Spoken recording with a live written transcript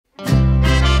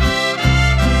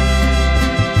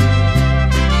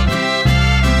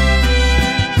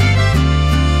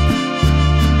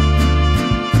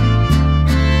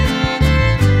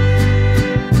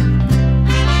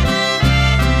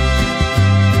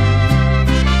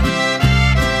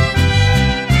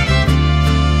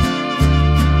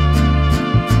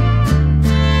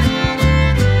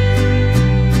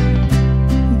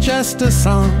just a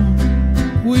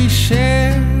song we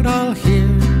shared all here.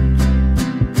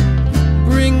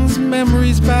 Brings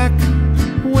memories back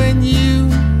when you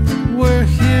were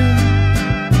here.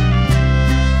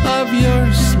 Of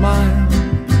your smile,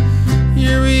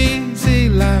 your easy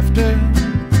laughter,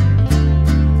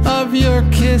 of your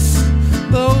kiss,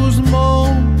 those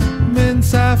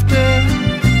moments after.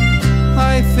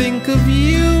 I think of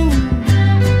you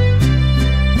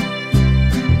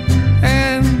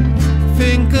and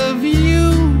think of you.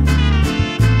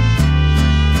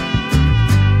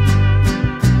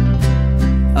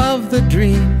 Of the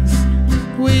dreams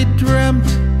we dreamt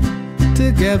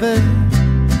together,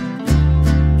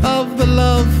 of the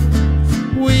love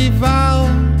we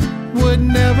vowed would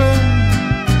never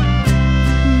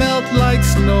melt like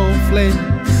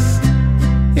snowflakes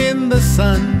in the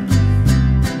sun.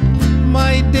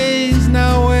 My days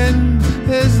now end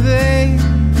as they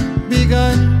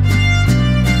begun,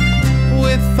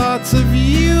 with thoughts of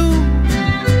you